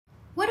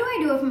What do I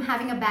do if I'm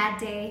having a bad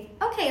day?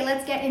 Okay,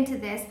 let's get into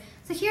this.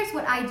 So here's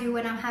what I do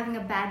when I'm having a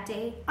bad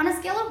day. On a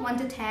scale of 1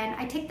 to 10,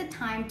 I take the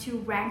time to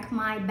rank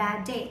my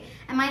bad day.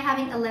 Am I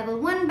having a level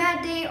 1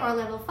 bad day or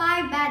level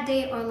 5 bad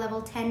day or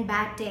level 10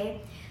 bad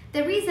day?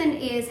 The reason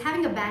is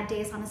having a bad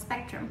day is on a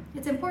spectrum.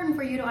 It's important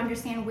for you to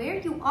understand where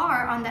you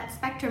are on that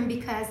spectrum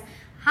because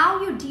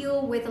how you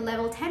deal with a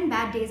level 10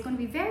 bad day is going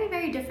to be very,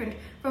 very different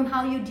from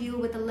how you deal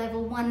with a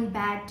level 1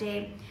 bad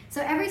day.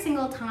 So every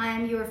single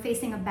time you're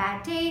facing a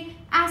bad day,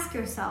 ask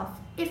yourself,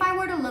 if I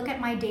were to look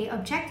at my day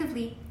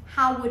objectively,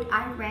 how would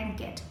I rank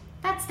it?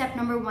 That's step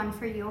number 1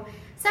 for you.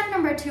 Step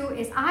number 2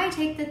 is I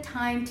take the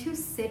time to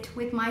sit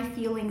with my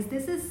feelings.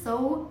 This is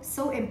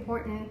so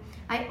important.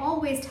 I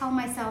always tell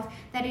myself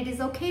that it is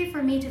okay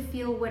for me to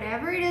feel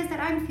whatever it is that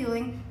I'm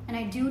feeling, and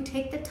I do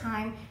take the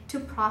time to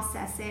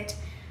process it.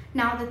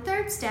 Now, the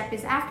third step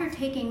is after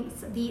taking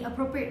the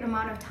appropriate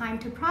amount of time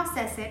to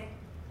process it,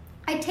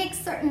 I take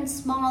certain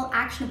small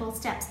actionable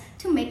steps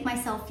to make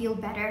myself feel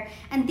better.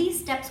 And these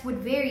steps would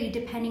vary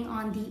depending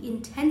on the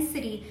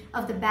intensity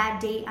of the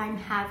bad day I'm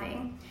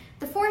having.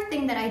 The fourth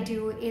thing that I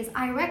do is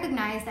I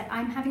recognize that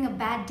I'm having a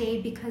bad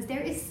day because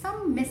there is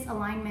some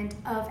misalignment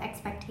of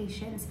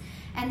expectations.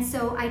 And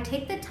so I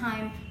take the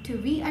time to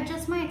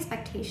readjust my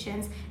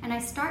expectations and I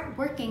start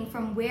working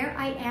from where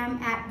I am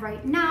at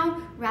right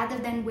now rather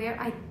than where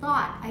I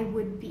thought I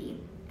would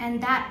be.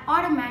 And that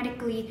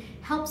automatically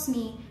helps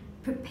me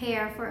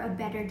prepare for a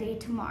better day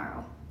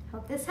tomorrow.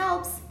 Hope this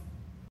helps.